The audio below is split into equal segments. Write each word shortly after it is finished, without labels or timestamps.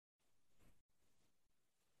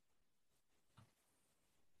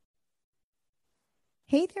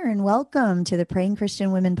Hey there, and welcome to the Praying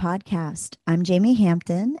Christian Women podcast. I'm Jamie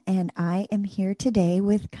Hampton, and I am here today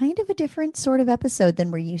with kind of a different sort of episode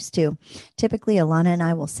than we're used to. Typically, Alana and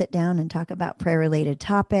I will sit down and talk about prayer related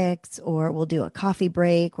topics, or we'll do a coffee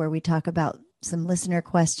break where we talk about some listener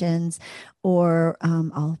questions, or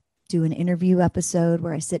I'll do an interview episode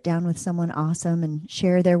where I sit down with someone awesome and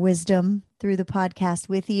share their wisdom through the podcast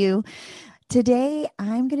with you. Today,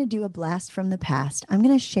 I'm going to do a blast from the past. I'm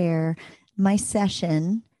going to share my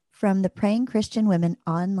session from the Praying Christian Women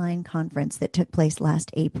online conference that took place last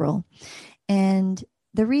April. And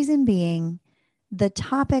the reason being, the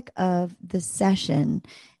topic of the session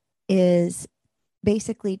is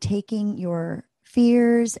basically taking your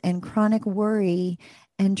fears and chronic worry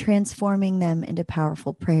and transforming them into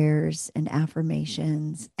powerful prayers and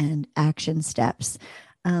affirmations and action steps.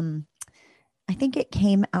 I think it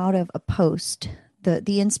came out of a post.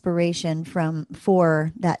 The inspiration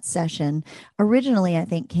for that session originally, I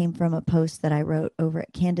think, came from a post that I wrote over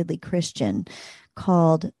at Candidly Christian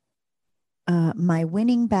called My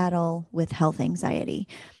Winning Battle with Health Anxiety.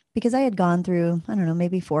 Because I had gone through, I don't know,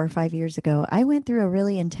 maybe 4 or 5 years ago, I went through a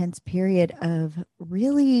really intense period of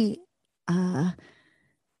really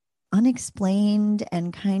unexplained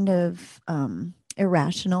and kind of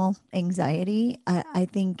irrational anxiety. I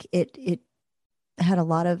think it had a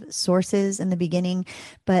lot of sources in the beginning,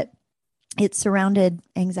 but it surrounded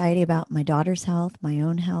anxiety about my daughter's health, my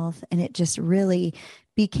own health, and it just really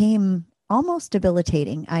became almost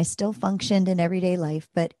debilitating. I still functioned in everyday life,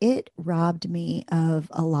 but it robbed me of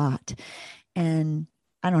a lot. And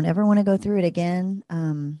I don't ever want to go through it again.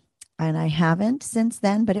 And I haven't since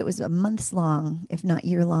then, but it was a months long, if not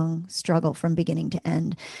year long struggle from beginning to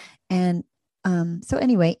end. And so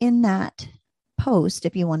anyway, in that post,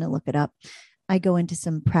 if you want to look it up, I go into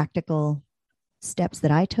some practical steps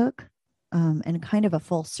that I took and kind of a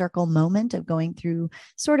full circle moment of going through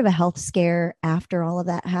sort of a health scare after all of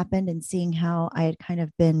that happened and seeing how I had kind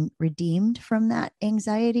of been redeemed from that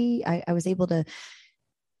anxiety. I was able to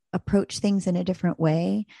approach things in a different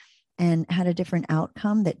way and had a different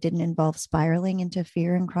outcome that didn't involve spiraling into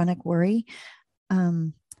fear and chronic worry.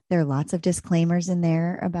 There are lots of disclaimers in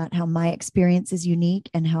there about how my experience is unique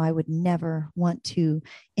and how I would never want to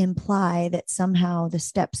imply that somehow the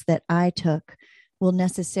steps that I took will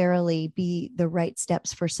necessarily be the right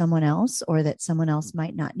steps for someone else, or that someone else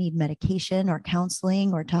might not need medication or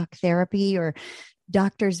counseling or talk therapy or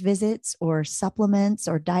doctor's visits or supplements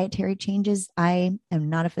or dietary changes. I am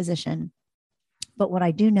not a physician. But what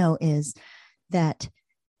I do know is that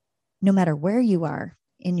no matter where you are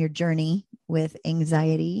in your journey with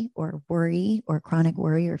anxiety or worry or chronic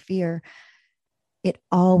worry or fear, it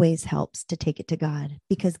always helps to take it to God,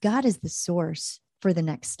 because God is the source for the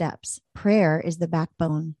next steps. Prayer is the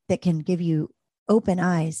backbone that can give you open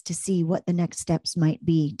eyes to see what the next steps might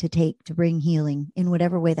be to take to bring healing in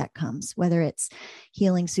whatever way that comes, whether it's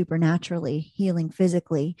healing supernaturally, healing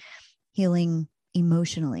physically, healing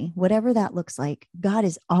emotionally, whatever that looks like. God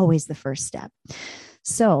is always the first step.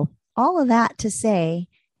 So all of that to say,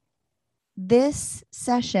 this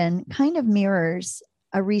session kind of mirrors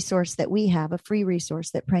a resource that we have, a free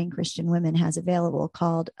resource that Praying Christian Women has available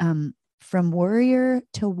called From Worrier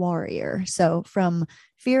to Warrior. So from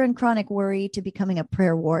fear and chronic worry to becoming a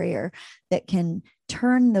prayer warrior that can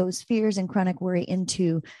turn those fears and chronic worry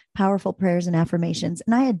into powerful prayers and affirmations.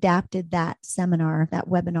 And I adapted that seminar, that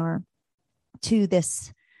webinar, to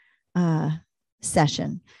this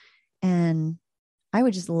session. And I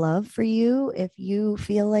would just love for you, if you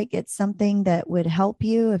feel like it's something that would help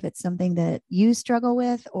you, if it's something that you struggle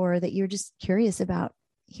with, or that you're just curious about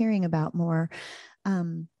hearing about more,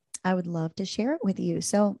 I would love to share it with you.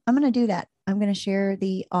 So I'm going to do that. I'm going to share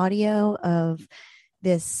the audio of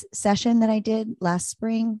this session that I did last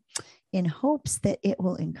spring in hopes that it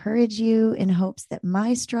will encourage you, in hopes that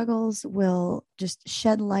my struggles will just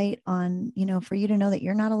shed light on, for you to know that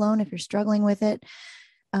you're not alone if you're struggling with it.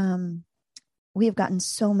 We have gotten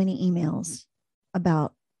so many emails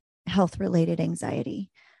about health-related anxiety,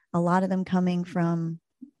 a lot of them coming from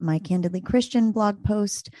my Candidly Christian blog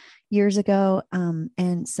post years ago,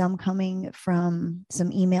 and some coming from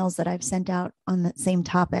some emails that I've sent out on that same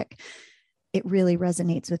topic. It really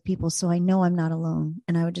resonates with people. So I know I'm not alone.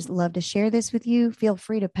 And I would just love to share this with you. Feel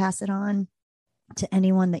free to pass it on to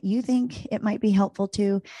anyone that you think it might be helpful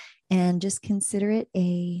to. And just consider it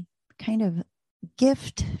a kind of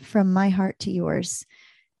gift from my heart to yours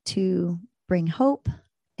to bring hope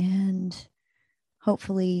and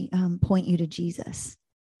hopefully point you to Jesus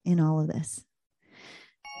in all of this.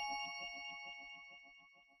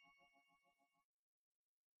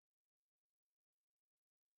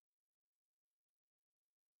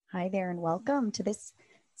 Hi there, and welcome to this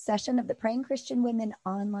session of the Praying Christian Women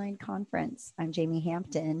online conference. I'm Jamie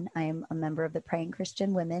Hampton. I am a member of the Praying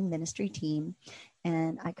Christian Women ministry team,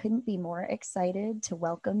 and I couldn't be more excited to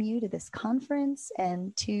welcome you to this conference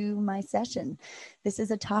and to my session. This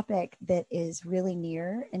is a topic that is really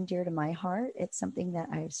near and dear to my heart. It's something that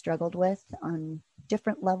I've struggled with on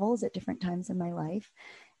different levels at different times in my life.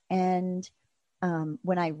 And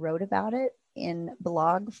when I wrote about it in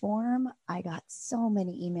blog form, I got so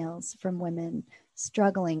many emails from women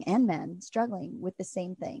struggling and men struggling with the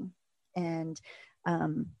same thing. And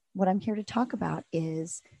what I'm here to talk about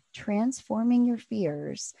is transforming your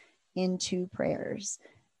fears into prayers.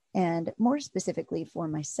 And more specifically for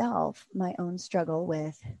myself, my own struggle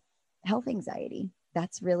with health anxiety.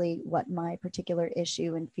 That's really what my particular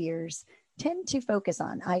issue and fears tend to focus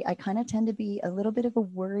on. I kind of tend to be a little bit of a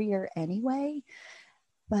worrier anyway,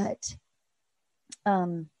 but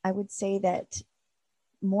I would say that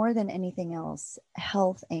more than anything else,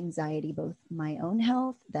 health anxiety, both my own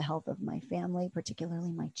health, the health of my family,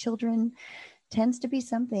 particularly my children, tends to be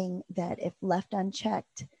something that, if left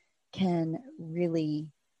unchecked, can really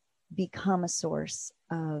become a source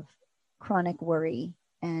of chronic worry.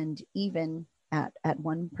 And even at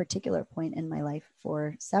one particular point in my life,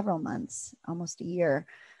 for several months, almost a year,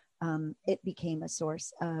 it became a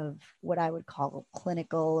source of what I would call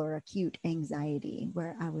clinical or acute anxiety,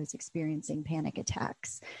 where I was experiencing panic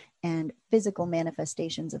attacks and physical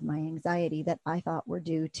manifestations of my anxiety that I thought were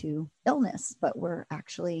due to illness, but were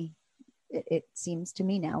actually, it seems to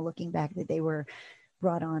me now, looking back, that they were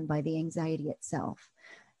brought on by the anxiety itself.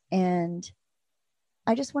 And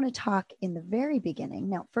I just want to talk in the very beginning.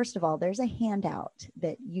 Now, first of all, there's a handout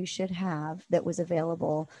that you should have that was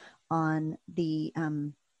available on the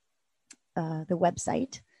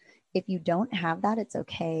website. If you don't have that, it's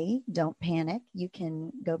okay. Don't panic. You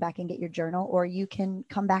can go back and get your journal, or you can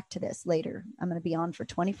come back to this later. I'm going to be on for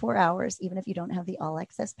 24 hours. Even if you don't have the all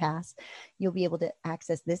access pass, you'll be able to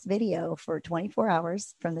access this video for 24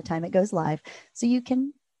 hours from the time it goes live. So you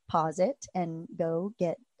can pause it and go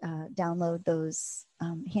get download those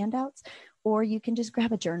handouts, or you can just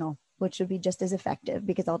grab a journal, which would be just as effective,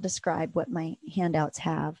 because I'll describe what my handouts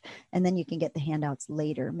have, and then you can get the handouts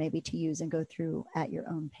later, maybe to use and go through at your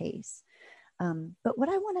own pace. But what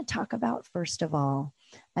I want to talk about, first of all,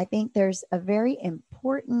 I think there's a very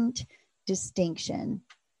important distinction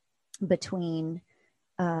between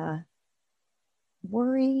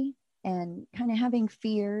worry and kind of having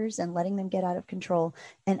fears and letting them get out of control,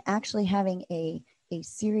 and actually having a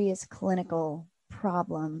serious clinical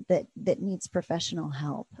problem that needs professional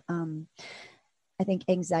help. I think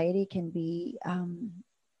anxiety can be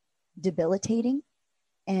debilitating.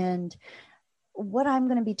 And what I'm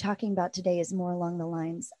going to be talking about today is more along the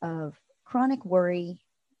lines of chronic worry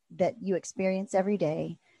that you experience every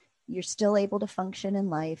day. You're still able to function in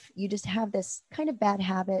life. You just have this kind of bad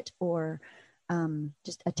habit, or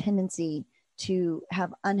just a tendency to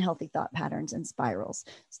have unhealthy thought patterns and spirals.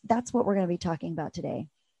 So that's what we're going to be talking about today.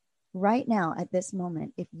 Right now, at this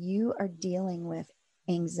moment, if you are dealing with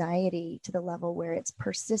anxiety to the level where it's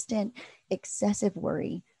persistent, excessive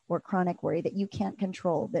worry or chronic worry that you can't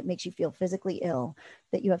control, that makes you feel physically ill,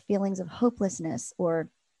 that you have feelings of hopelessness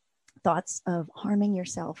or thoughts of harming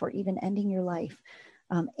yourself or even ending your life,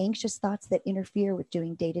 anxious thoughts that interfere with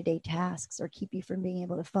doing day-to-day tasks or keep you from being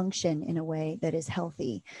able to function in a way that is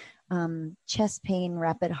healthy, chest pain,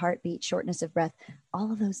 rapid heartbeat, shortness of breath,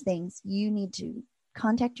 all of those things, you need to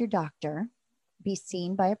contact your doctor, be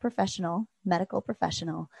seen by a professional, medical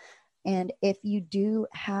professional. And if you do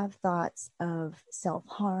have thoughts of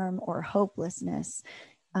self-harm or hopelessness,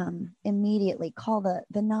 immediately call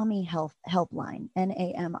the NAMI Health Helpline,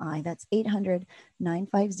 NAMI. That's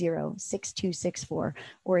 800-950-6264.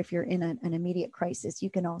 Or if you're in an immediate crisis, you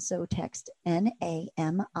can also text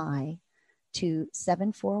NAMI to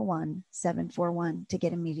 741-741 to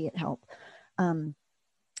get immediate help.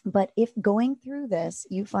 But if going through this,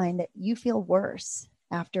 you find that you feel worse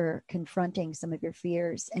after confronting some of your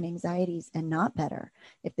fears and anxieties and not better,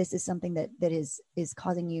 if this is something that is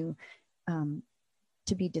causing you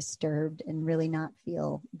to be disturbed and really not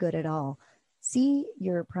feel good at all, see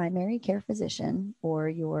your primary care physician or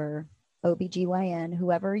your OBGYN,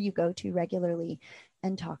 whoever you go to regularly,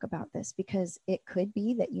 and talk about this, because it could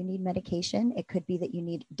be that you need medication. It could be that you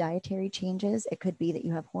need dietary changes. It could be that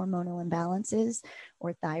you have hormonal imbalances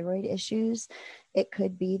or thyroid issues. It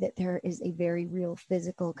could be that there is a very real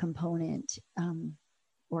physical component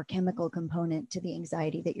or chemical component to the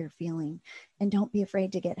anxiety that you're feeling. And don't be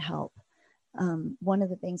afraid to get help. One of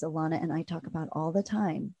the things Alana and I talk about all the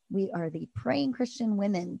time, we are the praying Christian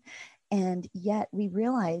women, and yet we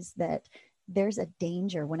realize that there's a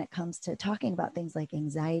danger when it comes to talking about things like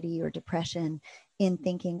anxiety or depression in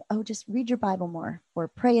thinking, oh, just read your Bible more or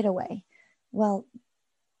pray it away. Well,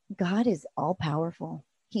 God is all powerful.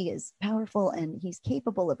 He is powerful and he's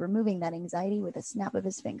capable of removing that anxiety with a snap of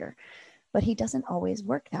his finger. But he doesn't always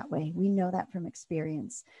work that way. We know that from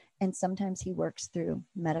experience. And sometimes he works through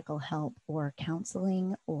medical help or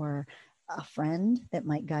counseling or a friend that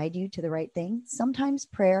might guide you to the right thing. Sometimes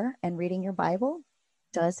prayer and reading your Bible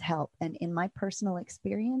does help. And in my personal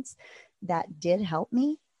experience, that did help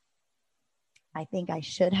me. I think I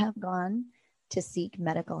should have gone to seek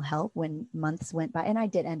medical help when months went by. And I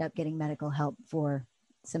did end up getting medical help for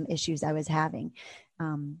some issues I was having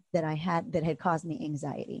that had caused me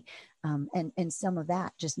anxiety. And some of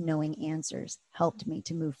that, just knowing answers, helped me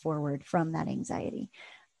to move forward from that anxiety.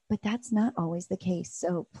 But that's not always the case.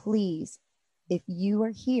 So please, if you are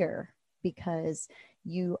here because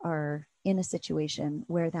you are in a situation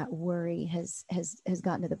where that worry has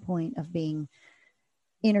gotten to the point of being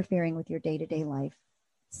interfering with your day-to-day life,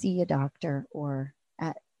 see a doctor, or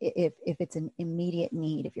if it's an immediate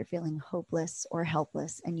need, if you're feeling hopeless or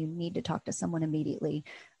helpless and you need to talk to someone immediately,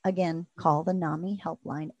 again, call the NAMI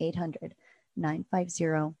helpline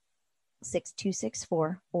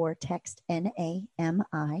 800-950-6264 or text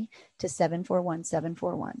NAMI to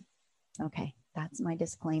 741-741. Okay, that's my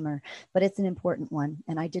disclaimer, but it's an important one.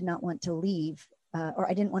 And I did not want to leave or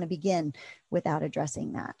I didn't want to begin without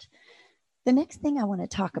addressing that. The next thing I want to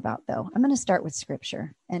talk about, though, I'm going to start with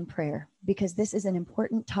scripture and prayer because this is an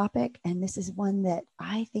important topic. And this is one that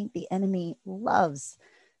I think the enemy loves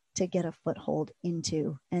to get a foothold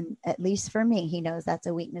into. And at least for me, he knows that's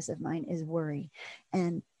a weakness of mine, is worry.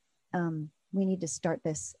 And we need to start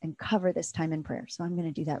this and cover this time in prayer. So I'm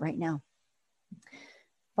going to do that right now.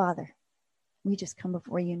 Father, we just come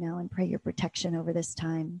before you now and pray your protection over this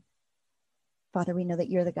time. Father, we know that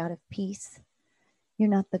you're the God of peace. You're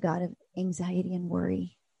not the God of anxiety and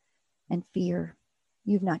worry and fear.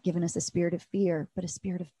 You've not given us a spirit of fear, but a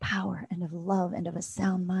spirit of power and of love and of a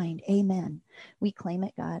sound mind. Amen. We claim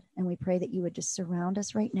it, God, and we pray that you would just surround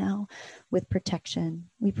us right now with protection.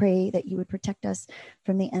 We pray that you would protect us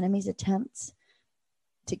from the enemy's attempts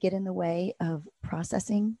to get in the way of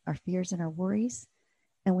processing our fears and our worries.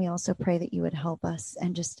 And we also pray that you would help us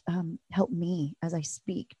and just help me as I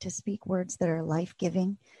speak, to speak words that are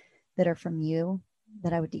life-giving, that are from you,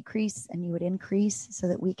 that I would decrease and you would increase so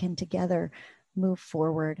that we can together move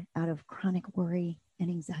forward out of chronic worry and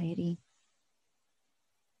anxiety.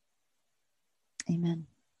 Amen.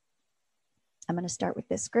 I'm going to start with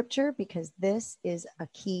this scripture because this is a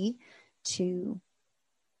key to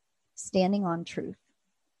standing on truth.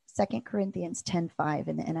 2 Corinthians 10:5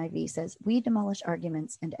 in the NIV says, we demolish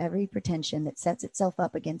arguments and every pretension that sets itself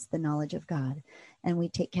up against the knowledge of God, and we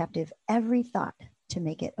take captive every thought to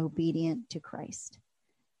make it obedient to Christ.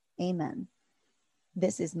 Amen.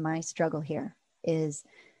 This is my struggle here, is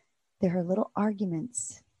there are little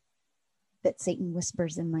arguments that Satan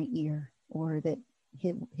whispers in my ear, or that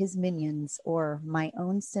his minions or my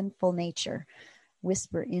own sinful nature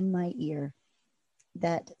whisper in my ear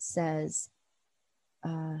that says,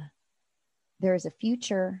 there is a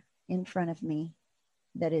future in front of me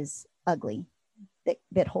that is ugly,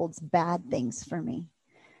 that holds bad things for me.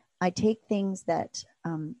 I take things that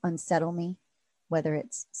unsettle me, whether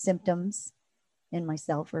it's symptoms in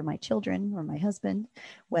myself or my children or my husband,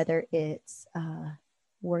 whether it's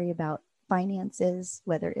worry about finances,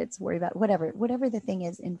 whether it's worry about whatever the thing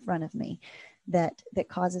is in front of me that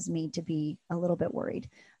causes me to be a little bit worried.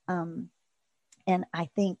 And I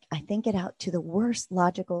think it out to the worst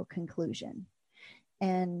logical conclusion.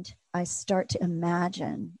 And I start to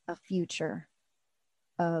imagine a future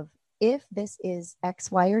of, if this is X,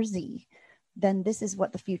 Y, or Z, then this is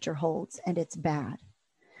what the future holds, and it's bad.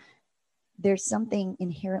 There's something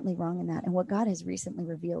inherently wrong in that. And what God has recently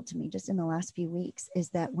revealed to me just in the last few weeks is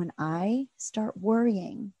that when I start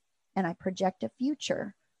worrying and I project a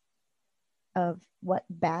future of what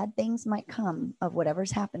bad things might come of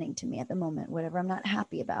whatever's happening to me at the moment, whatever I'm not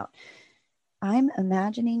happy about, I'm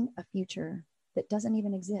imagining a future that doesn't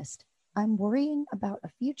even exist. I'm worrying about a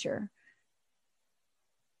future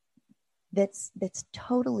that's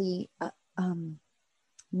totally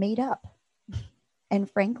made up. And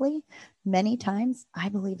frankly, many times I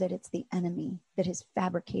believe that it's the enemy that has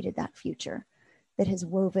fabricated that future, that has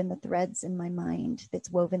woven the threads in my mind, that's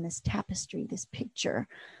woven this tapestry, this picture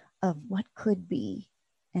of what could be.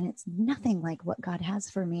 And it's nothing like what God has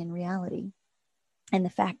for me in reality. And the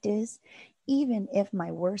fact is, even if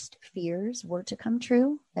my worst fears were to come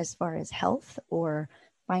true, as far as health or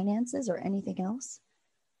finances or anything else,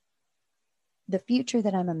 the future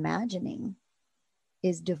that I'm imagining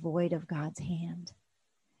is devoid of God's hand.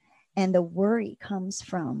 And the worry comes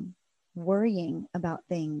from worrying about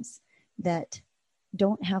things that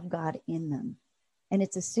don't have God in them. And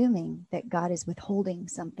it's assuming that God is withholding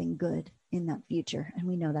something good in that future. And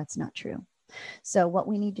we know that's not true. So what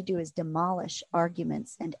we need to do is demolish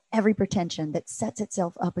arguments and every pretension that sets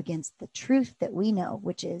itself up against the truth that we know,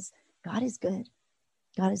 which is God is good.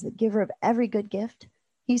 God is the giver of every good gift.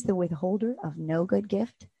 He's the withholder of no good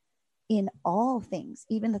gift. In all things,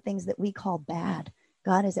 even the things that we call bad,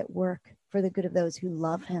 God is at work for the good of those who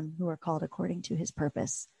love him, who are called according to his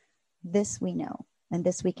purpose. This we know, and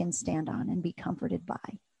this we can stand on and be comforted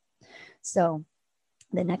by. So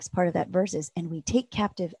the next part of that verse is, and we take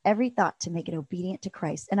captive every thought to make it obedient to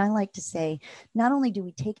Christ. And I like to say, not only do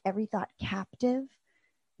we take every thought captive,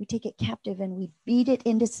 we take it captive and we beat it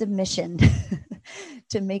into submission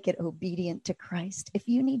to make it obedient to Christ. If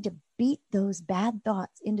you need to beat those bad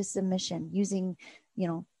thoughts into submission using,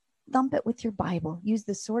 thump it with your Bible, use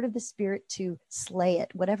the sword of the Spirit to slay it,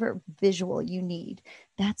 whatever visual you need,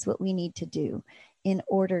 that's what we need to do in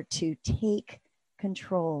order to take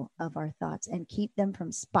control of our thoughts and keep them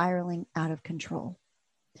from spiraling out of control.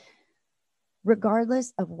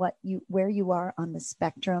 Regardless of where you are on the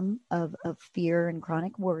spectrum of fear and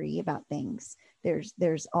chronic worry about things,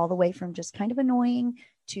 there's all the way from just kind of annoying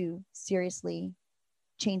to seriously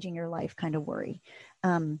changing your life kind of worry.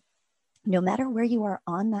 No matter where you are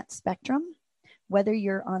on that spectrum, whether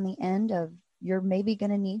you're on the end of you're maybe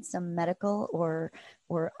going to need some medical or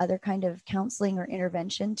other kind of counseling or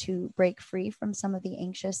intervention to break free from some of the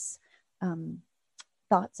anxious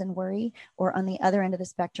thoughts and worry, or on the other end of the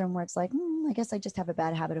spectrum where it's like, I guess I just have a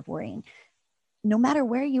bad habit of worrying. No matter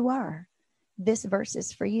where you are, this verse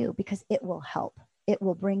is for you because it will help. It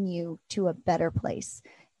will bring you to a better place.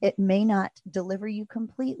 It may not deliver you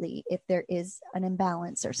completely if there is an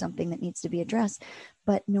imbalance or something that needs to be addressed,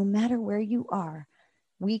 but no matter where you are,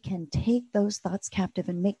 we can take those thoughts captive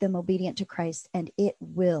and make them obedient to Christ, and it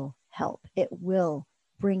will help. It will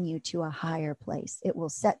bring you to a higher place. It will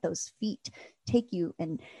set those feet, take you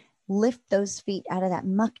and lift those feet out of that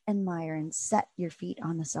muck and mire and set your feet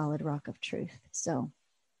on the solid rock of truth. So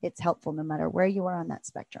it's helpful no matter where you are on that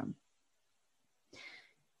spectrum.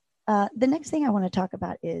 The next thing I want to talk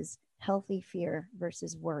about is healthy fear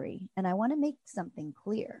versus worry. And I want to make something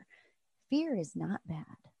clear. Fear is not bad.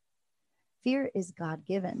 Fear is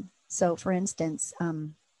God-given. So for instance,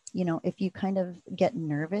 if you kind of get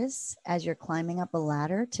nervous as you're climbing up a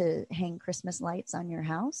ladder to hang Christmas lights on your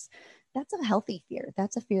house, that's a healthy fear.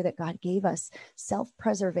 That's a fear that God gave us,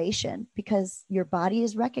 self-preservation, because your body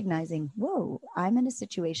is recognizing, whoa, I'm in a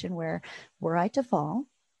situation where were I to fall,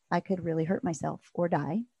 I could really hurt myself or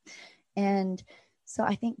die. And so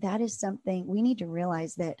I think that is something we need to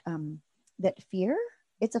realize that fear,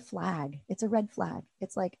 it's a flag. It's a red flag.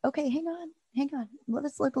 It's like, okay, hang on.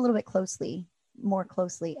 Let's look a little bit more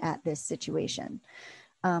closely at this situation.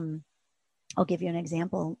 I'll give you an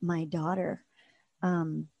example. My daughter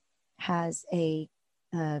has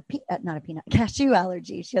cashew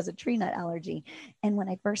allergy. She has a tree nut allergy. And when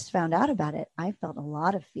I first found out about it, I felt a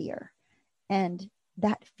lot of fear. And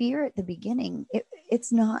that fear at the beginning,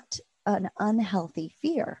 it's not an unhealthy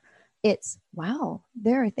fear. It's, wow,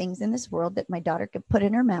 there are things in this world that my daughter could put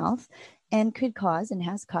in her mouth and could cause and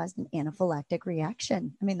has caused an anaphylactic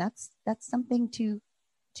reaction. I mean, that's something to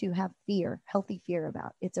have fear, healthy fear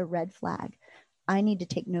about. It's a red flag. I need to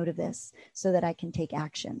take note of this so that I can take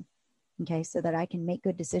action. Okay, so that I can make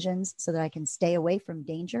good decisions, so that I can stay away from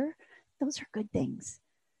danger. Those are good things.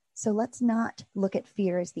 So let's not look at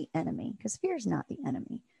fear as the enemy, because fear is not the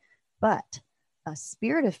enemy. But a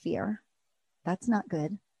spirit of fear, that's not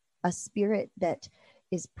good. A spirit that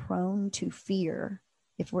is prone to fear,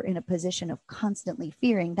 if we're in a position of constantly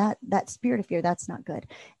fearing, that spirit of fear, that's not good.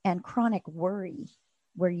 And chronic worry,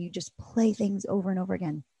 where you just play things over and over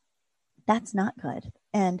again, that's not good.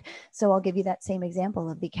 And so I'll give you that same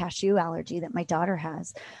example of the cashew allergy that my daughter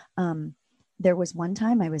has. There was one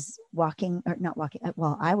time I was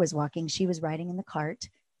I was walking, she was riding in the cart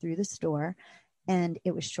through the store. And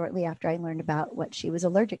it was shortly after I learned about what she was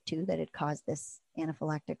allergic to that had caused this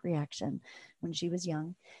anaphylactic reaction when she was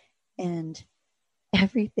young. And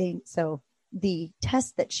everything. So the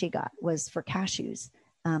test that she got was for cashews.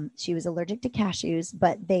 She was allergic to cashews,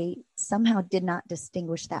 but they somehow did not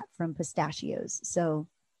distinguish that from pistachios. So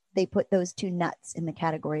they put those two nuts in the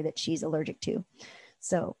category that she's allergic to.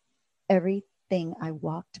 So everything I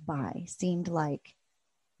walked by seemed like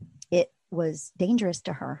it was dangerous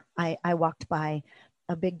to her. I walked by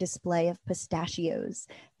a big display of pistachios,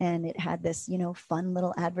 and it had this, fun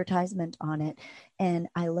little advertisement on it. And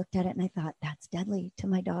I looked at it and I thought, that's deadly to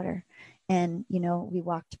my daughter. And, we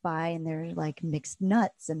walked by and they're like mixed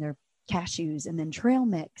nuts and they're cashews, and then trail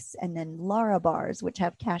mix, and then Lara bars, which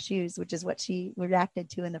have cashews, which is what she reacted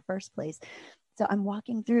to in the first place. So I'm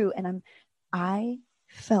walking through and I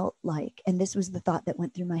felt like, and this was the thought that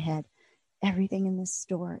went through my head, everything in this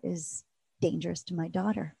store is dangerous to my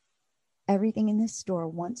daughter. Everything in this store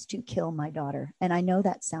wants to kill my daughter. And I know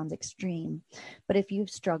that sounds extreme, but if you've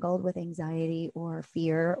struggled with anxiety or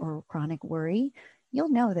fear or chronic worry, you'll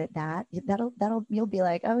know that'll you'll be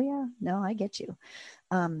like, oh yeah, no, I get you.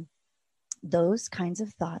 Those kinds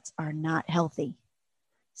of thoughts are not healthy.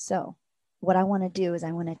 So what I want to do is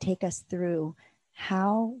I want to take us through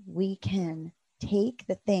how we can take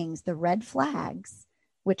the things, the red flags,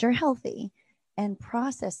 which are healthy, and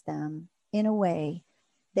process them in a way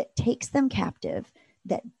that takes them captive,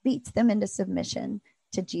 that beats them into submission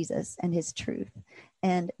to Jesus and his truth.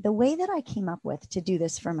 And the way that I came up with to do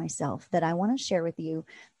this for myself that I want to share with you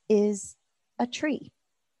is a tree.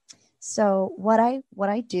 So what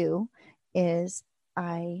I do is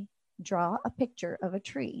I draw a picture of a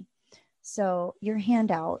tree. So your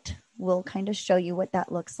handout will kind of show you what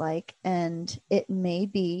that looks like. And it may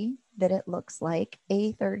be that it looks like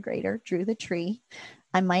a third grader drew the tree.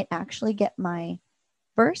 I might actually get my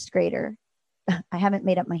first grader. I haven't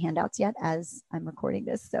made up my handouts yet as I'm recording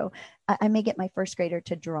this. So I may get my first grader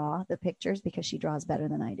to draw the pictures because she draws better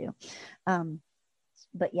than I do.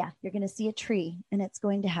 But yeah, you're going to see a tree, and it's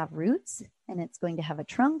going to have roots, and it's going to have a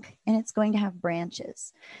trunk, and it's going to have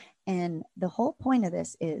branches. And the whole point of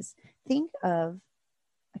this is think of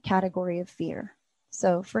a category of fear.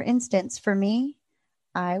 So for instance, for me,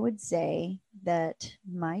 I would say that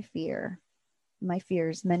my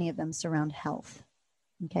fears, many of them surround health.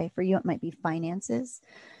 Okay. For you, it might be finances.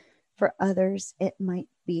 For others, it might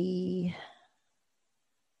be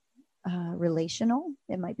relational.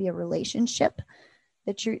 It might be a relationship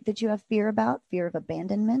that you have fear about, fear of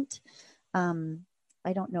abandonment.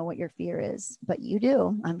 I don't know what your fear is, but you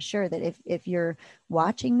do. I'm sure that if you're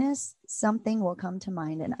watching this, something will come to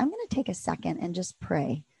mind. And I'm going to take a second and just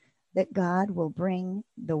pray that God will bring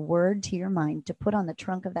the word to your mind to put on the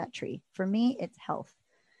trunk of that tree. For me, it's health.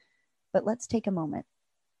 But let's take a moment.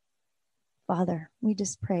 Father, we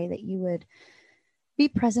just pray that you would be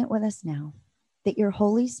present with us now, that your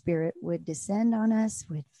Holy Spirit would descend on us,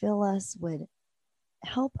 would fill us, would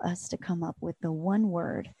help us to come up with the one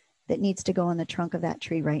word that needs to go on the trunk of that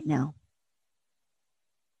tree right now.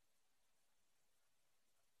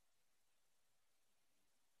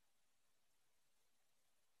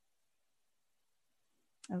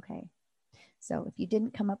 Okay. So if you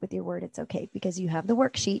didn't come up with your word, it's okay, because you have the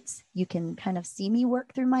worksheets. You can kind of see me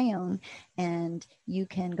work through my own, and you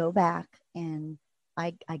can go back, and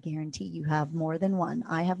I guarantee you have more than one.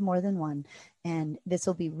 I have more than one. And this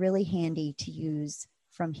will be really handy to use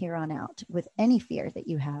from here on out with any fear that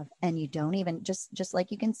you have. And you don't even, just like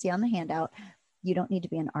you can see on the handout, you don't need to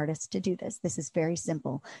be an artist to do this. This is very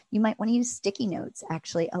simple. You might want to use sticky notes.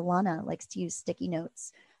 Actually, Alana likes to use sticky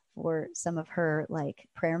notes for some of her like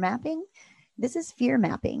prayer mapping. This is fear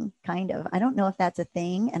mapping, kind of. I don't know if that's a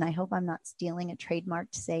thing, and I hope I'm not stealing a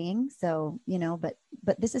trademarked saying. So,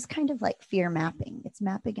 but this is kind of like fear mapping. It's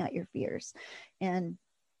mapping out your fears, and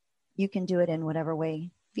you can do it in whatever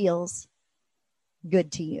way feels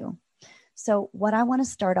good to you. So what I want to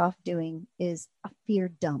start off doing is a fear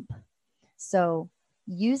dump. So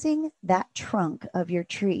using that trunk of your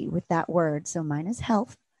tree with that word, so mine is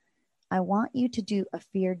health, I want you to do a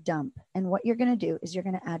fear dump. And what you're going to do is you're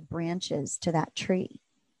going to add branches to that tree.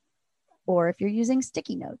 Or if you're using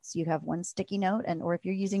sticky notes, you have one sticky note. Or if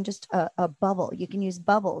you're using just a bubble, you can use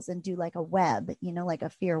bubbles and do like a web, like a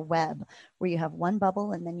fear web, where you have one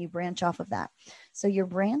bubble and then you branch off of that. So your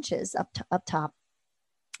branches up top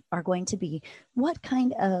are going to be what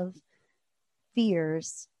kind of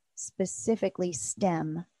fears specifically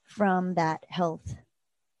stem from that health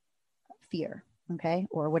fear. Okay.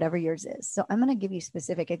 Or whatever yours is. So I'm going to give you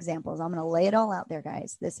specific examples. I'm going to lay it all out there,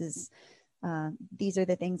 guys. These are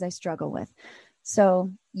the things I struggle with.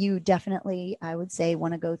 So you definitely, I would say,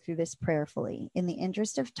 want to go through this prayerfully. In the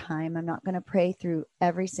interest of time, I'm not going to pray through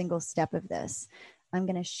every single step of this. I'm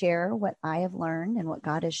going to share what I have learned and what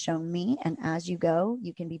God has shown me. And as you go,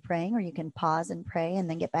 you can be praying, or you can pause and pray and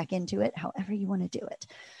then get back into it, however you want to do it.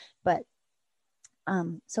 But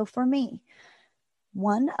so for me,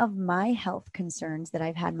 one of my health concerns that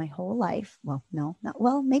I've had my whole life,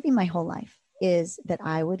 maybe my whole life, is that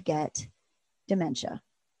I would get dementia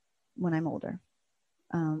when I'm older.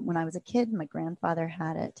 When I was a kid, my grandfather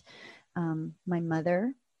had it. My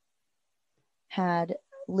mother had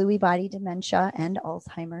Lewy body dementia and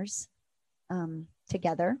Alzheimer's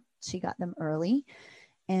together. She got them early.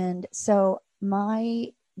 And so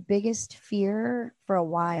my biggest fear for a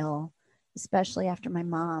while, especially after my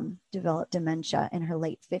mom developed dementia in her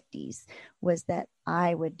late 50s, was that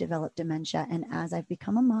I would develop dementia. And as I've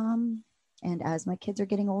become a mom and as my kids are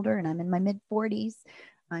getting older and I'm in my mid 40s,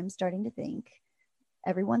 I'm starting to think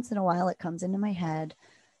every once in a while it comes into my head,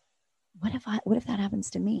 what if that happens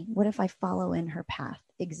to me? What if I follow in her path?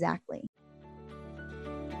 Exactly.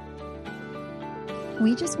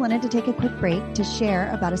 We just wanted to take a quick break to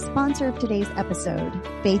share about a sponsor of today's episode,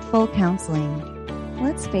 Faithful Counseling.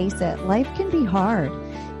 Let's face it, life can be hard.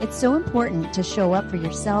 It's so important to show up for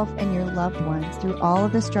yourself and your loved ones through all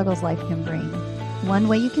of the struggles life can bring. One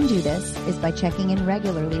way you can do this is by checking in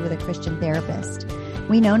regularly with a Christian therapist.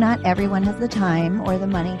 We know not everyone has the time or the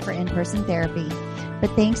money for in-person therapy, but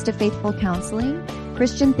thanks to Faithful Counseling,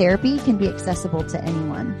 Christian therapy can be accessible to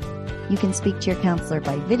anyone. You can speak to your counselor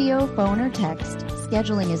by video, phone, or text.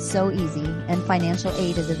 Scheduling is so easy, and financial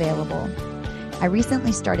aid is available. I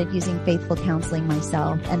recently started using Faithful Counseling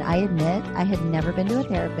myself, and I admit I had never been to a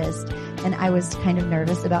therapist, and I was kind of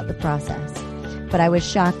nervous about the process. But I was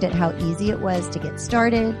shocked at how easy it was to get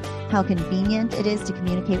started, how convenient it is to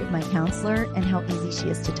communicate with my counselor, and how easy she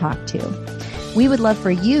is to talk to. We would love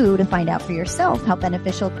for you to find out for yourself how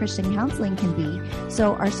beneficial Christian counseling can be.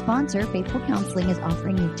 So our sponsor, Faithful Counseling, is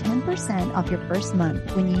offering you 10% off your first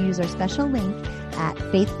month when you use our special link at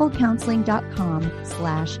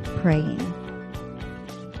faithfulcounseling.com/praying.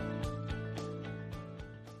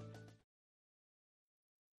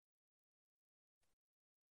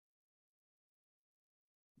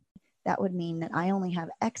 That would mean that I only have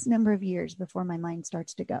X number of years before my mind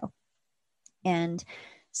starts to go. And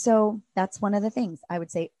so that's one of the things I would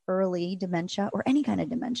say: early dementia or any kind of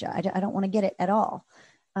dementia. I don't want to get it at all.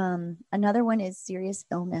 Another one is serious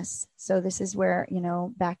illness. So this is where,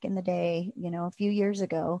 back in the day, a few years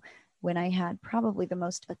ago, when I had probably the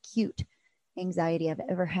most acute anxiety I've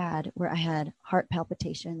ever had, where I had heart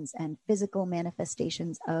palpitations and physical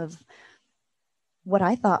manifestations of what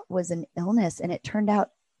I thought was an illness. And it turned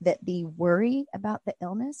out that the worry about the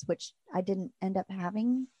illness, which I didn't end up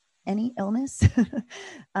having any illness.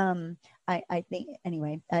 I think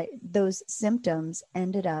anyway, those symptoms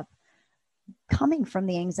ended up coming from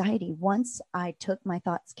the anxiety. Once I took my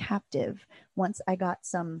thoughts captive, once I got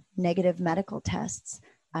some negative medical tests,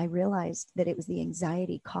 I realized that it was the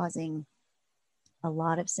anxiety causing a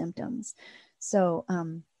lot of symptoms. So,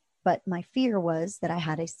 but my fear was that I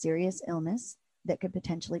had a serious illness that could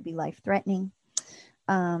potentially be life-threatening.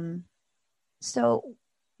 So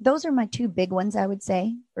those are my two big ones, I would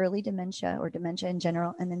say: early dementia or dementia in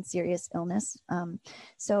general, and then serious illness.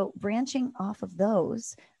 So branching off of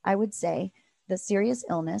those, I would say the serious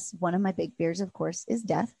illness, one of my big fears, of course, is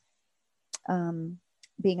death,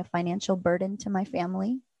 being a financial burden to my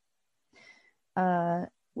family.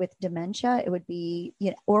 With dementia, it would be,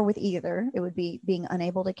 or with either, it would be being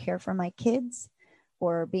unable to care for my kids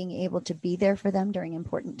or being able to be there for them during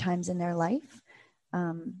important times in their life.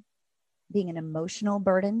 Being an emotional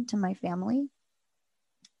burden to my family.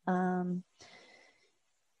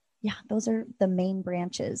 Those are the main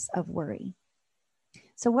branches of worry.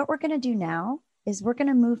 So what we're going to do now is we're going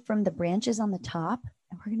to move from the branches on the top,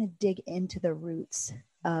 and we're going to dig into the roots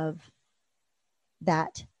of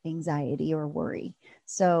that anxiety or worry.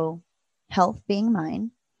 So health being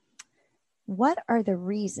mine, what are the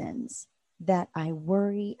reasons that I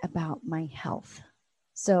worry about my health?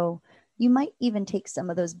 So you might even take some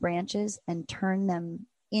of those branches and turn them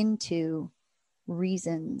into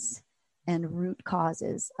reasons and root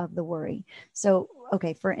causes of the worry. So,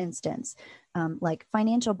 okay, for instance, like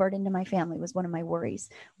financial burden to my family was one of my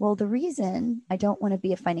worries. Well, the reason I don't want to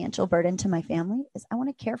be a financial burden to my family is I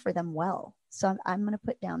want to care for them well. So I'm going to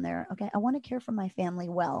put down there, okay, I want to care for my family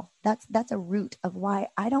well. That's a root of why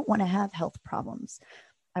I don't want to have health problems.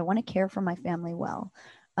 I want to care for my family well.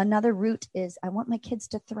 Another root is I want my kids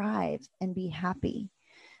to thrive and be happy.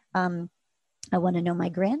 I want to know my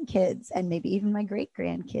grandkids and maybe even my great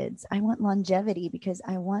grandkids. I want longevity because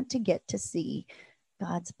I want to get to see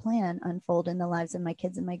God's plan unfold in the lives of my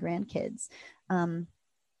kids and my grandkids.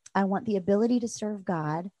 I want the ability to serve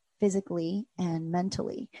God physically and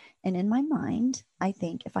mentally. And in my mind, I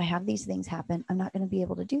think if I have these things happen, I'm not going to be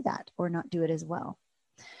able to do that or not do it as well.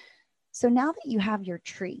 So now that you have your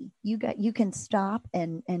tree, you can stop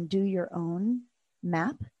and do your own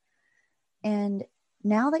map. And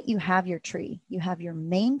now that you have your tree, you have your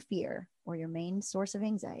main fear or your main source of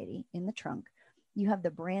anxiety in the trunk. You have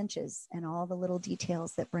the branches and all the little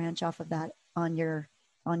details that branch off of that on your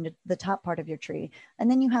on the top part of your tree. And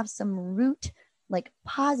then you have some root, like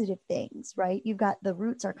positive things, right? You've got the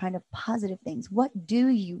roots are kind of positive things. What do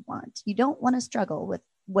you want? You don't want to struggle with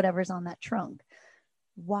whatever's on that trunk.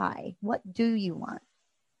 Why? What do you want?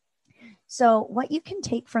 So what you can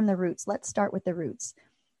take from the roots, let's start with the roots.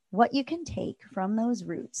 What you can take from those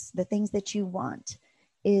roots, the things that you want,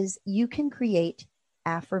 is you can create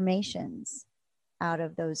affirmations out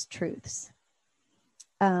of those truths.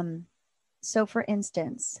 So for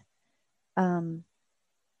instance,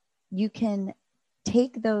 you can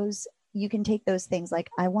take those things like,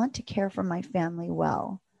 I want to care for my family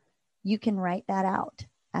well. You can write that out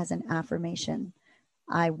as an affirmation.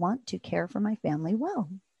 I want to care for my family well.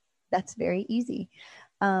 That's very easy.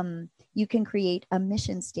 You can create a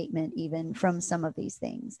mission statement even from some of these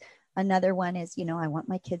things. Another one is, I want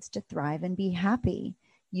my kids to thrive and be happy.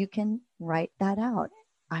 You can write that out.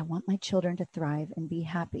 I want my children to thrive and be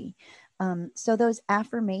happy. So those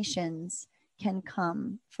affirmations can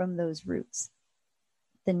come from those roots.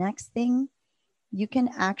 The next thing, you can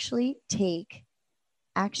actually take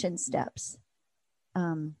action steps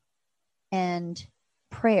and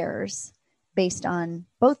prayers based on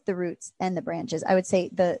both the roots and the branches. I would say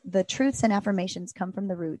the truths and affirmations come from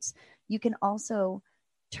the roots. You can also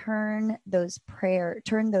turn those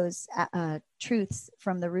truths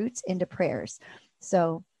from the roots into prayers.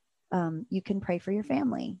 So you can pray for your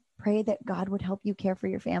family. Pray that God would help you care for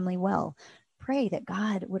your family well. Pray that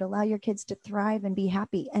God would allow your kids to thrive and be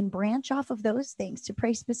happy, and branch off of those things to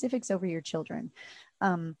pray specifics over your children.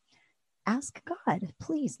 Ask God,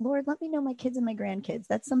 please, Lord, let me know my kids and my grandkids.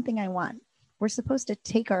 That's something I want. We're supposed to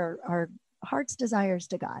take our heart's desires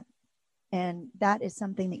to God. And that is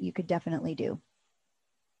something that you could definitely do.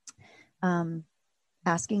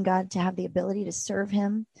 Asking God to have the ability to serve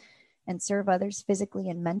him and serve others physically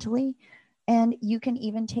and mentally. And you can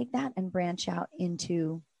even take that and branch out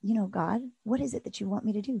into, God, what is it that you want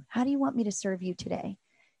me to do? How do you want me to serve you today?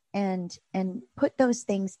 And put those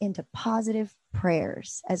things into positive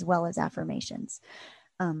prayers as well as affirmations.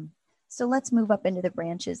 So let's move up into the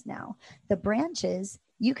branches now. The branches,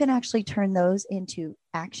 you can actually turn those into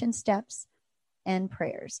action steps and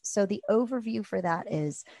prayers. So the overview for that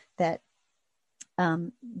is that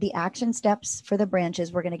the action steps for the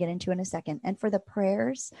branches, we're going to get into in a second. And for the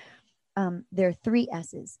prayers, there are 3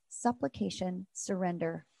 S's: supplication,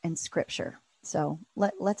 surrender, and scripture. So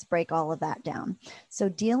let's break all of that down. So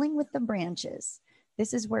dealing with the branches,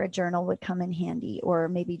 this is where a journal would come in handy, or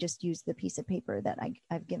maybe just use the piece of paper that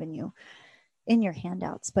I've given you in your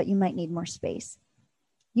handouts, but you might need more space.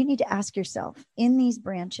 You need to ask yourself, in these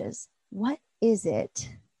branches, what is it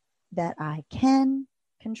that I can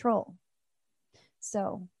control?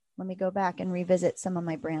 So let me go back and revisit some of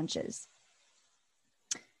my branches.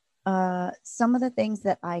 Some of the things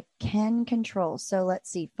that I can control. So let's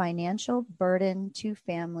see: financial burden to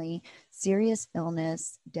family, serious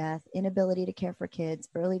illness, death, inability to care for kids,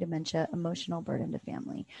 early dementia, emotional burden to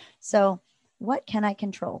family. So what can I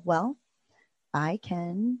control? Well, I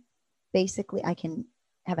can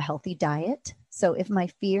have a healthy diet. So if my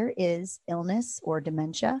fear is illness or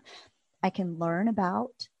dementia, I can learn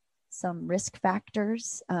about some risk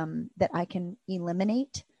factors that I can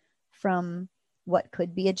eliminate from what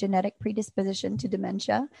could be a genetic predisposition to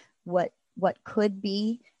dementia, what could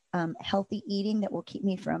be healthy eating that will keep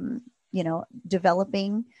me from,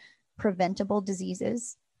 developing preventable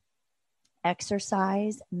diseases.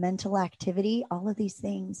 Exercise, mental activity, all of these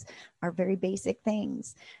things are very basic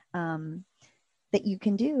things that you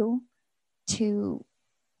can do to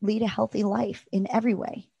lead a healthy life in every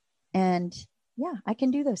way. And yeah, I can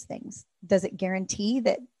do those things. Does it guarantee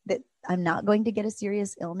that I'm not going to get a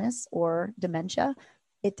serious illness or dementia?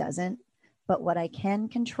 It doesn't. But what I can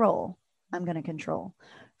control, I'm going to control.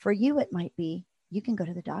 For you, it might be, you can go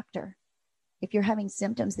to the doctor. If you're having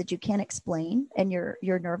symptoms that you can't explain and you're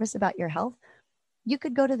nervous about your health, you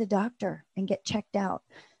could go to the doctor and get checked out.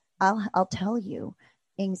 I'll tell you,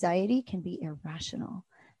 anxiety can be irrational.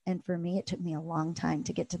 And for me, it took me a long time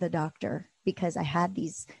to get to the doctor because I had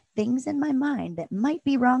these things in my mind that might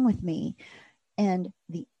be wrong with me. And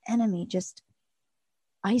the enemy just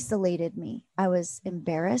isolated me. I was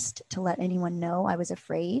embarrassed to let anyone know. I was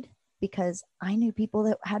afraid because I knew people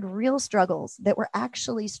that had real struggles, that were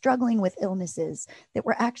actually struggling with illnesses, that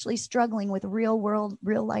were actually struggling with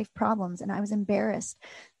real life problems. And I was embarrassed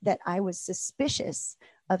that I was suspicious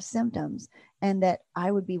of symptoms and that I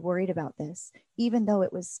would be worried about this, even though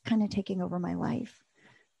it was kind of taking over my life.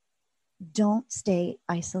 Don't stay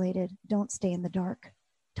isolated. Don't stay in the dark.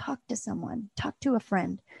 Talk to someone, talk to a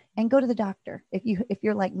friend, and go to the doctor. If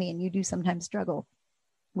you're like me and you do sometimes struggle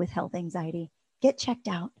with health anxiety, get checked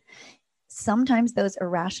out. Sometimes those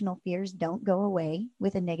irrational fears don't go away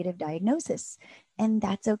with a negative diagnosis. And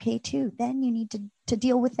that's okay too. Then you need to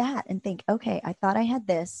deal with that and think, okay, I thought I had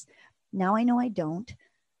this. Now I know I don't.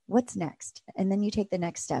 What's next? And then you take the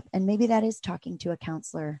next step. And maybe that is talking to a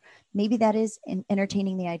counselor. Maybe that is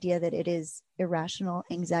entertaining the idea that it is irrational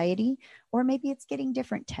anxiety, or maybe it's getting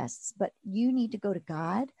different tests. But you need to go to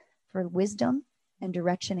God for wisdom and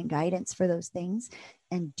direction and guidance for those things.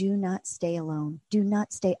 And do not stay alone. Do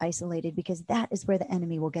not stay isolated, because that is where the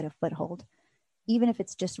enemy will get a foothold. Even if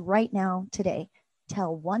it's just right now, today,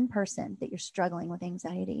 tell one person that you're struggling with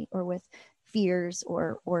anxiety or with fears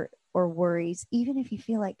or worries, even if you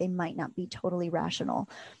feel like they might not be totally rational,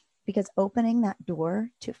 because opening that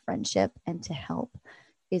door to friendship and to help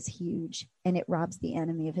is huge, and it robs the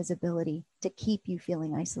enemy of his ability to keep you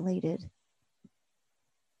feeling isolated.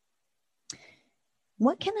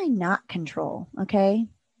 What can I not control? Okay.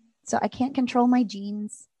 So I can't control my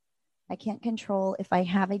genes. I can't control if I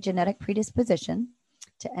have a genetic predisposition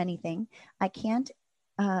to anything. I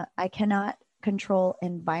cannot control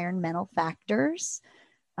environmental factors.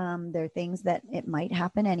 There are things that it might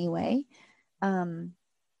happen anyway. And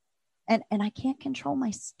I can't control my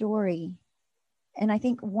story. And I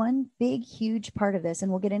think one big, huge part of this, and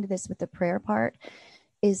we'll get into this with the prayer part,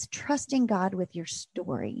 is trusting God with your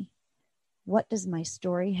story. What does my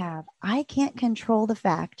story have? I can't control the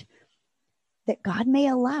fact that God may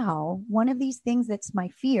allow one of these things that's my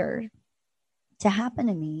fear to happen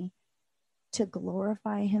to me to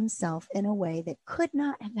glorify himself in a way that could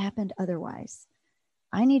not have happened otherwise.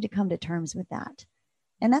 I need to come to terms with that.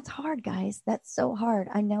 And that's hard, guys. That's so hard.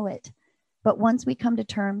 I know it. But once we come to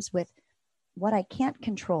terms with what I can't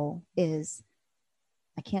control, is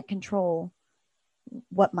I can't control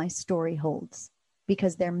what my story holds,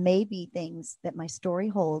 because there may be things that my story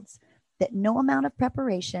holds that no amount of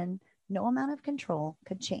preparation, no amount of control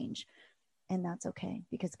could change. And that's okay,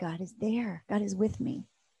 because God is there. God is with me.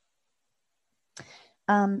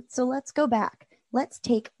 So let's go back. Let's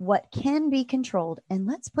take what can be controlled and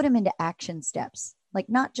let's put them into action steps. Like,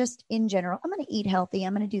 not just in general, I'm going to eat healthy,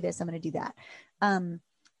 I'm going to do this, I'm going to do that.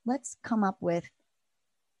 Let's come up with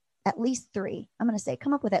at least 3. I'm going to say,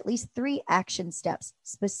 come up with at least 3 action steps,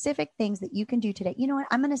 specific things that you can do today. You know what?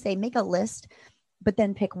 I'm going to say, make a list, but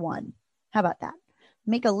then pick one. How about that?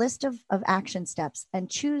 Make a list of action steps and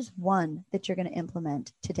choose one that you're going to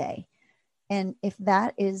implement today. And if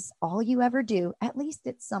that is all you ever do, at least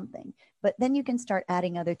it's something. But then you can start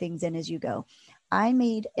adding other things in as you go. I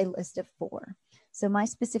made a list of 4. So my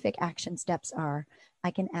specific action steps are,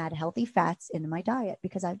 I can add healthy fats into my diet,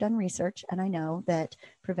 because I've done research and I know that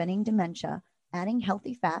preventing dementia, adding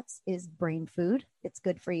healthy fats is brain food. It's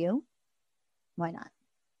good for you. Why not?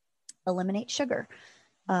 Eliminate sugar.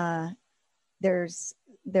 There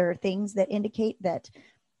are things that indicate that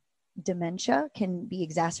dementia can be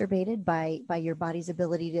exacerbated by your body's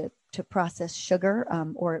ability to process sugar,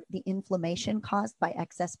 or the inflammation caused by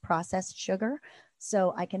excess processed sugar.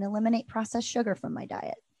 So I can eliminate processed sugar from my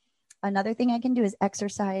diet. Another thing I can do is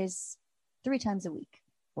exercise 3 times a week,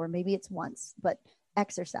 or maybe it's once, but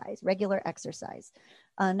exercise, regular exercise.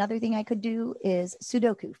 Another thing I could do is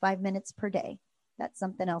Sudoku, 5 minutes per day. That's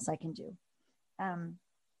something else I can do.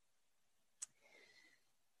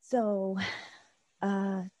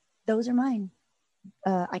 Those are mine.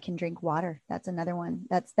 I can drink water. That's another one.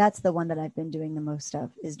 That's the one that I've been doing the most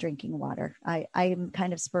of, is drinking water. I'm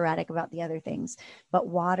kind of sporadic about the other things, but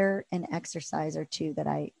water and exercise are 2 that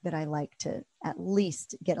I like to at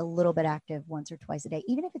least get a little bit active once or twice a day,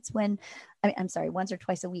 even if it's once or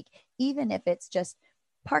twice a week, even if it's just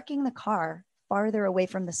parking the car farther away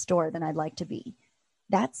from the store than I'd like to be.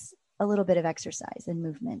 That's a little bit of exercise and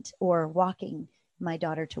movement, or walking my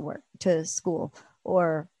daughter to school,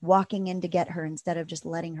 or walking in to get her instead of just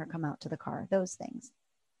letting her come out to the car, those things.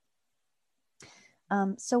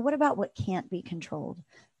 So what about what can't be controlled?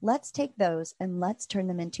 Let's take those and let's turn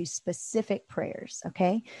them into specific prayers.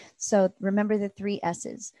 Okay. So remember the 3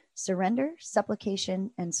 S's: surrender,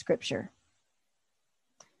 supplication, and scripture.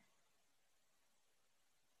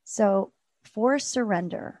 So for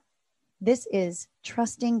surrender, this is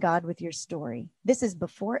trusting God with your story. This is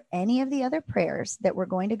before any of the other prayers that we're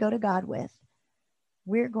going to go to God with.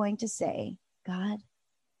 We're going to say, God,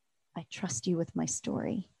 I trust you with my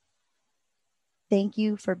story. Thank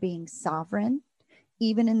you for being sovereign,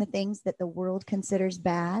 even in the things that the world considers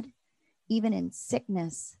bad, even in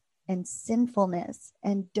sickness and sinfulness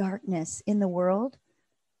and darkness in the world.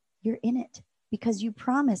 You're in it, because you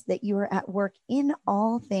promised that you are at work in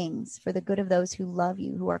all things for the good of those who love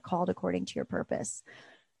you, who are called according to your purpose.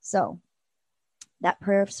 So that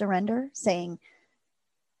prayer of surrender, saying,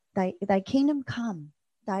 thy kingdom come,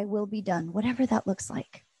 thy will be done, whatever that looks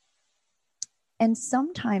like. And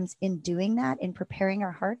sometimes in doing that, in preparing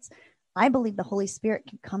our hearts, I believe the Holy Spirit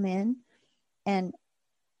can come in and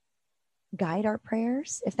guide our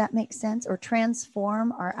prayers, if that makes sense, or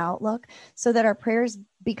transform our outlook so that our prayers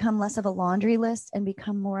become less of a laundry list and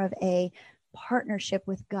become more of a partnership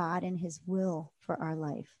with God and his will for our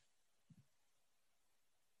life.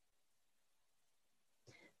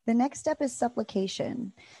 The next step is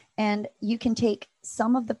supplication. And you can take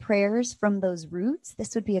some of the prayers from those roots.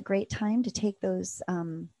 This would be a great time to take those,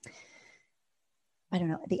 the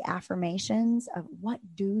affirmations of what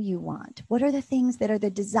do you want? What are the things that are the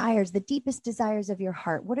desires, the deepest desires of your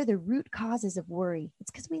heart? What are the root causes of worry?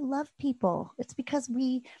 It's because we love people. It's because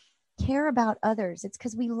we care about others. It's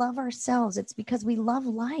because we love ourselves. It's because we love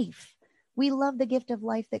life. We love the gift of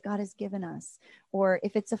life that God has given us. Or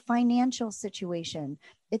if it's a financial situation,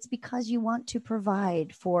 it's because you want to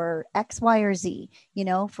provide for X, Y, or Z,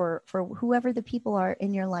 for whoever the people are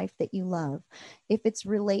in your life that you love. If it's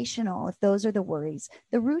relational, if those are the worries,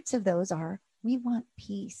 the roots of those are we want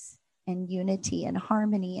peace and unity and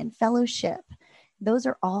harmony and fellowship. Those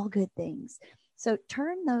are all good things. So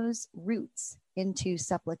turn those roots into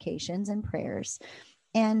supplications and prayers,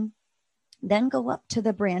 and then go up to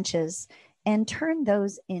the branches and turn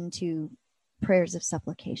those into prayers of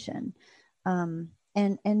supplication. And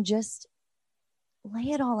just lay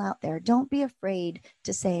it all out there. Don't be afraid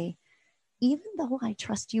to say, even though I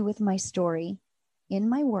trust you with my story, in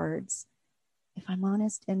my words, if I'm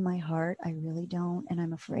honest in my heart, I really don't. And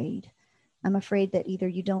I'm afraid. I'm afraid that either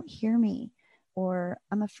you don't hear me, or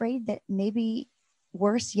I'm afraid that maybe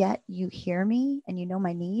worse yet, you hear me and you know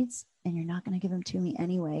my needs and you're not going to give them to me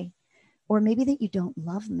anyway. Or maybe that you don't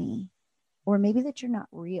love me, or maybe that you're not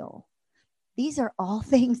real. These are all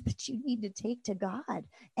things that you need to take to God.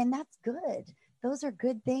 And that's good. Those are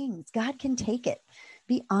good things. God can take it.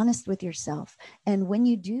 Be honest with yourself. And when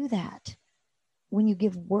you do that, when you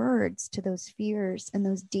give words to those fears and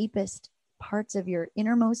those deepest parts of your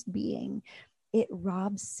innermost being, it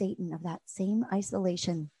robs Satan of that same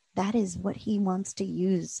isolation. That is what he wants to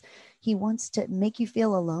use. He wants to make you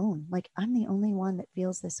feel alone. Like, I'm the only one that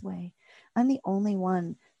feels this way. I'm the only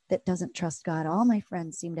one that doesn't trust God. All my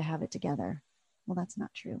friends seem to have it together. Well, that's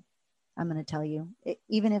not true. I'm going to tell you,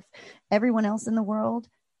 even if everyone else in the world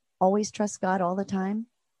always trusts God all the time,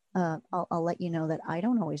 I'll let you know that I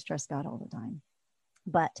don't always trust God all the time.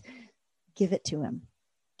 But give it to him.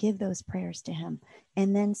 Give those prayers to him.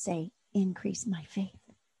 And then say, increase my faith.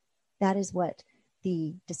 That is what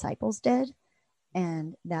the disciples did.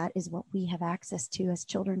 And that is what we have access to as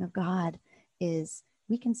children of God, is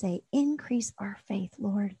we can say, increase our faith,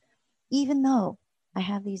 Lord. Even though I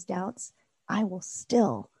have these doubts, I will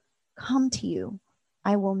still come to you.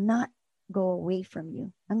 I will not go away from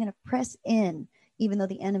you. I'm going to press in, even though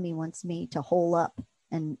the enemy wants me to hole up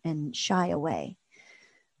and shy away.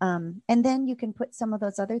 And then you can put some of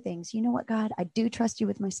those other things. You know what, God, I do trust you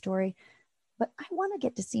with my story, but I want to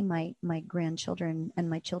get to see my grandchildren and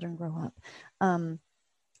my children grow up.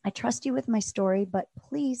 I trust you with my story, but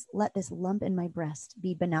please let this lump in my breast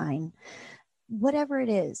be benign. Whatever it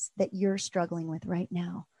is that you're struggling with right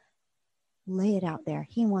now, lay it out there.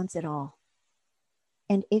 He wants it all.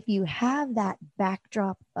 And if you have that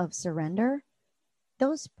backdrop of surrender,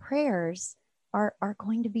 those prayers are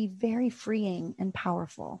going to be very freeing and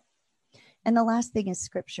powerful. And the last thing is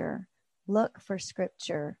scripture. Look for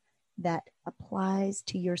scripture that applies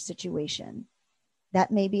to your situation. That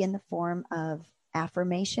may be in the form of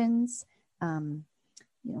affirmations.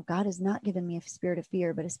 God has not given me a spirit of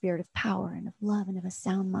fear, but a spirit of power and of love and of a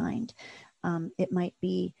sound mind. It might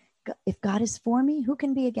be, if God is for me, who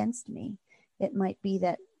can be against me? It might be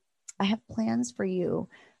that I have plans for you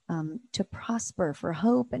to prosper, for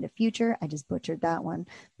hope and a future. I just butchered that one,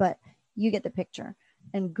 but you get the picture.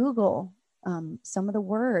 And Google some of the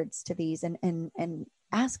words to these and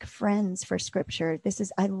ask friends for scripture.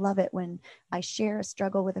 I love it when I share a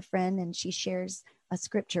struggle with a friend and she shares a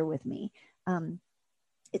scripture with me.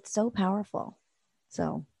 It's so powerful.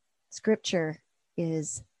 So scripture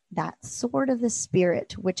is that sword of the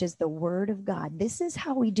Spirit, which is the word of God. This is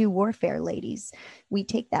how we do warfare, ladies. We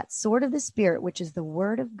take that sword of the Spirit, which is the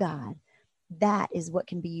word of God. That is what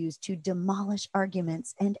can be used to demolish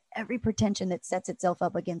arguments and every pretension that sets itself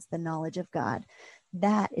up against the knowledge of God.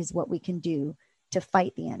 That is what we can do to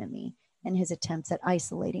fight the enemy and his attempts at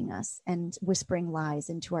isolating us and whispering lies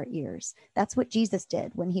into our ears. That's what Jesus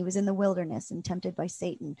did when he was in the wilderness and tempted by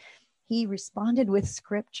Satan. He responded with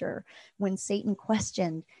scripture when Satan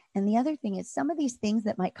questioned. And the other thing is, some of these things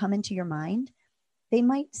that might come into your mind, they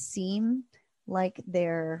might seem like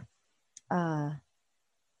they're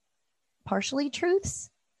partially truths,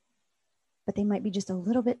 but they might be just a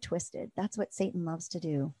little bit twisted. That's what Satan loves to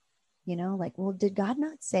do. You know, like, well, did God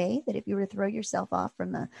not say that if you were to throw yourself off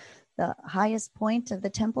from the highest point of the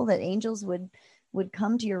temple, that angels would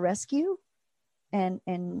come to your rescue? And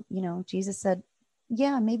you know, Jesus said,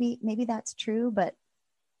 yeah, maybe that's true, but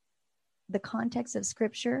the context of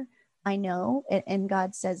scripture, I know, and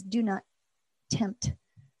God says, do not tempt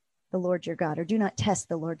the Lord your God, or do not test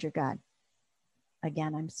the Lord your God.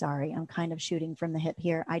 Again, I'm sorry, I'm kind of shooting from the hip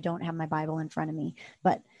here. I don't have my Bible in front of me,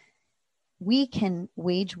 but we can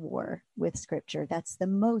wage war with scripture. That's the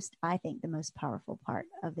most, I think, the most powerful part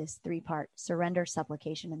of this 3-part surrender,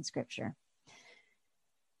 supplication, and scripture.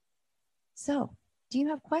 So, do you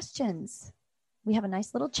have questions? We have a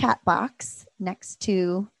nice little chat box next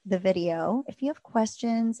to the video. If you have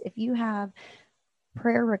questions, if you have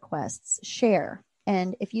prayer requests, share.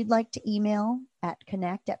 And if you'd like to email at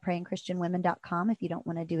connect@prayingchristianwomen.com, if you don't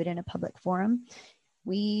want to do it in a public forum,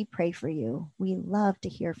 we pray for you. We love to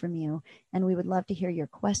hear from you. And we would love to hear your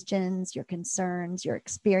questions, your concerns, your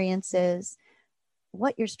experiences,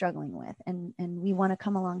 what you're struggling with. And we want to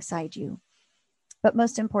come alongside you. But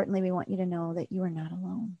most importantly, we want you to know that you are not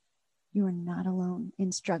alone. You are not alone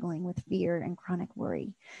in struggling with fear and chronic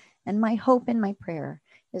worry. And my hope and my prayer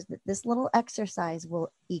is that this little exercise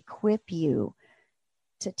will equip you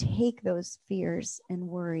to take those fears and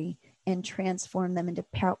worry and transform them into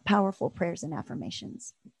powerful prayers and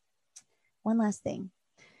affirmations. One last thing.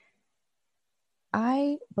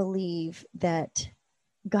 I believe that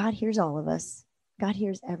God hears all of us. God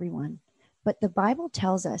hears everyone. But the Bible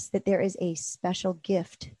tells us that there is a special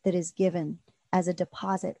gift that is given as a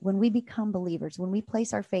deposit when we become believers, when we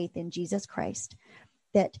place our faith in Jesus Christ,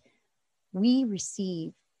 that we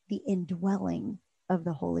receive the indwelling of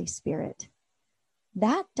the Holy Spirit.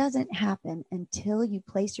 That doesn't happen until you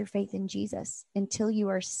place your faith in Jesus, until you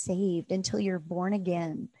are saved, until you're born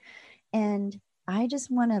again. And I just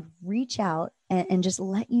want to reach out and just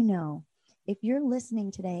let you know, if you're listening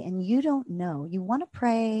today and you don't know, you want to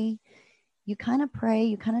pray, you kind of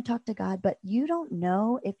talk to God, but you don't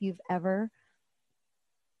know if you've ever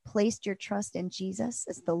placed your trust in Jesus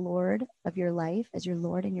as the Lord of your life, as your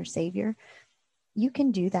Lord and your Savior, you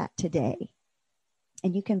can do that today.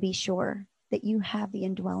 And you can be sure that you have the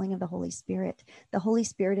indwelling of the Holy Spirit. The Holy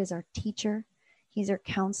Spirit is our teacher. He's our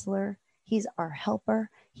counselor. He's our helper.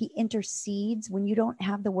 He intercedes when you don't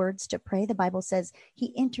have the words to pray. The Bible says he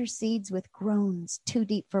intercedes with groans too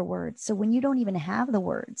deep for words. So when you don't even have the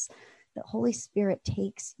words, the Holy Spirit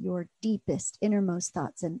takes your deepest, innermost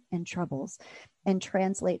thoughts and troubles and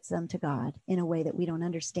translates them to God in a way that we don't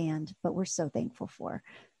understand, but we're so thankful for.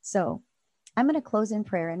 So I'm going to close in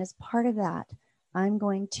prayer. And as part of that, I'm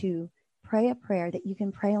going to pray a prayer that you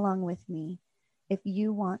can pray along with me if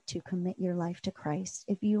you want to commit your life to Christ,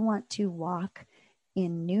 if you want to walk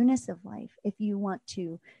in newness of life, if you want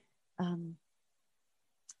to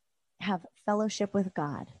have fellowship with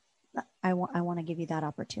God. I want to give you that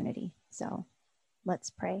opportunity. So let's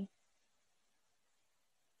pray.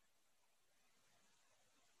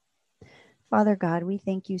 Father God, we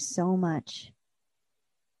thank you so much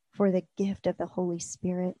for the gift of the Holy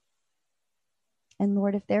Spirit. And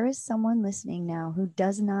Lord, if there is someone listening now who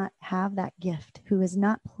does not have that gift, who has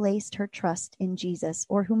not placed her trust in Jesus,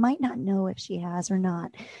 or who might not know if she has or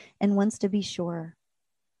not, and wants to be sure,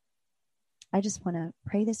 I just want to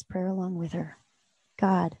pray this prayer along with her.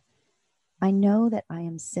 God, I know that I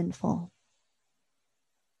am sinful.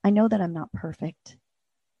 I know that I'm not perfect.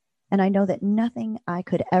 And I know that nothing I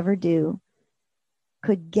could ever do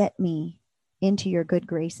could get me into your good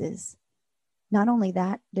graces. Not only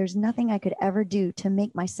that, there's nothing I could ever do to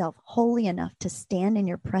make myself holy enough to stand in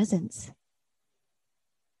your presence.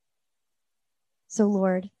 So,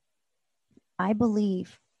 Lord, I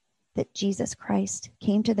believe that Jesus Christ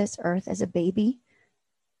came to this earth as a baby,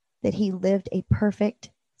 that he lived a perfect,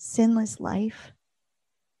 sinless life,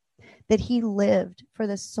 that he lived for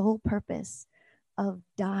the sole purpose of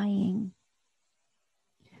dying,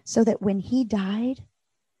 so that when he died,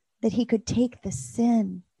 that he could take the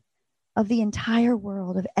sin of the entire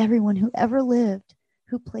world, of everyone who ever lived,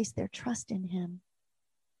 who placed their trust in him.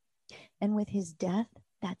 And with his death,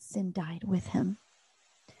 that sin died with him.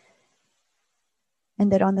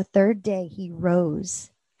 And that on the third day, he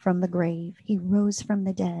rose from the grave. He rose from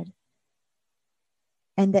the dead.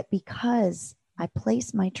 And that because I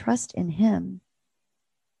place my trust in him,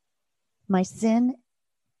 my sin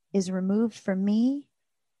is removed from me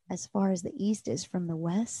as far as the east is from the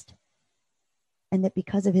west. And that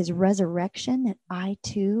because of his resurrection, that I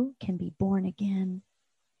too can be born again.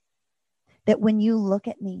 That when you look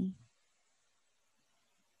at me,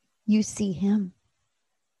 you see him.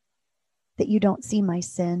 That you don't see my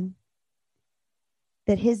sin.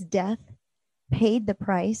 that his death paid the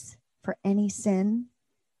price for any sin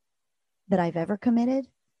that I've ever committed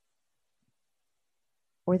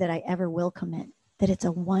or that I ever will commit, that it's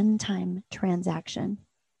a one-time transaction.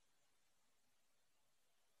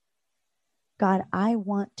 God, I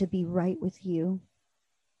want to be right with you.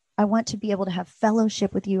 I want to be able to have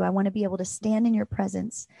fellowship with you. I want to be able to stand in your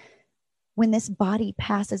presence. When this body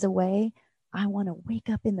passes away, I want to wake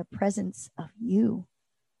up in the presence of you.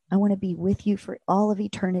 I want to be with you for all of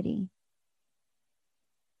eternity.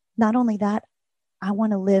 Not only that, I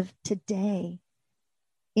want to live today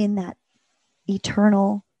in that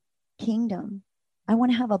eternal kingdom. I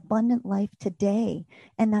want to have abundant life today,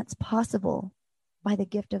 and that's possible by the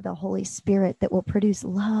gift of the Holy Spirit that will produce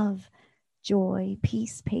love, joy,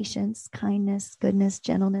 peace, patience, kindness, goodness,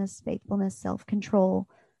 gentleness, faithfulness, self-control.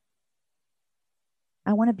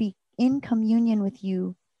 I want to be in communion with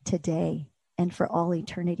you today and for all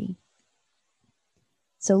eternity.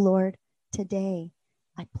 So, Lord, today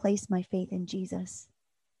I place my faith in Jesus.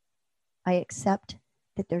 I accept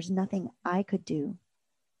that there's nothing I could do,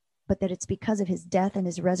 but that it's because of his death and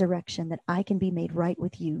his resurrection that I can be made right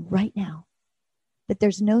with you right now. That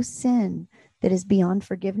there's no sin that is beyond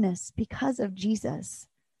forgiveness because of Jesus.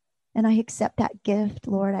 And I accept that gift,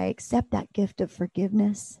 Lord. I accept that gift of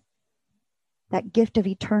forgiveness, that gift of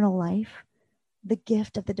eternal life, the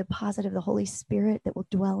gift of the deposit of the Holy Spirit that will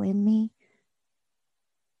dwell in me.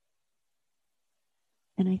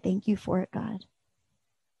 And I thank you for it, God.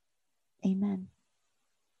 Amen.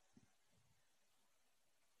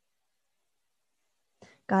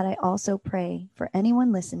 God, I also pray for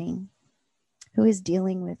anyone listening who is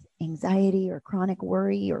dealing with anxiety or chronic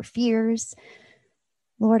worry or fears.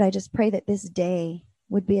 Lord, I just pray that this day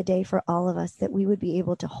would be a day for all of us that we would be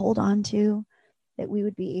able to hold on to, that we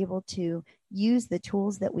would be able to use the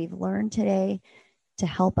tools that we've learned today to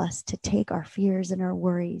help us to take our fears and our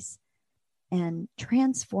worries and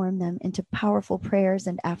transform them into powerful prayers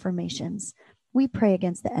and affirmations. We pray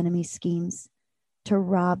against the enemy's schemes to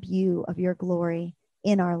rob you of your glory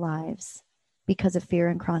in our lives because of fear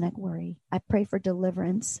and chronic worry. I pray for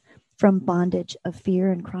deliverance from bondage of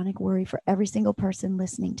fear and chronic worry for every single person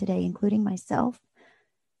listening today, including myself.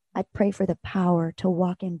 I pray for the power to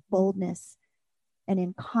walk in boldness and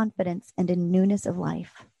in confidence and in newness of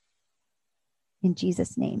life. In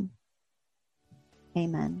Jesus' name,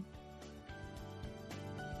 amen.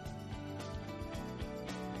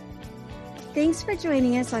 Thanks for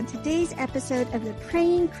joining us on today's episode of the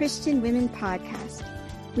Praying Christian Women podcast.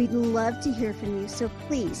 We'd love to hear from you, so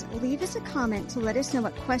please leave us a comment to let us know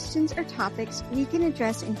what questions or topics we can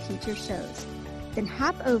address in future shows. Then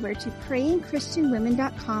hop over to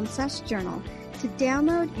prayingchristianwomen.com/journal to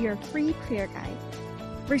download your free prayer guide.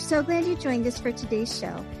 We're so glad you joined us for today's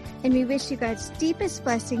show, and we wish you God's deepest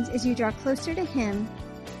blessings as you draw closer to Him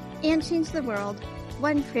and change the world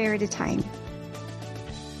one prayer at a time.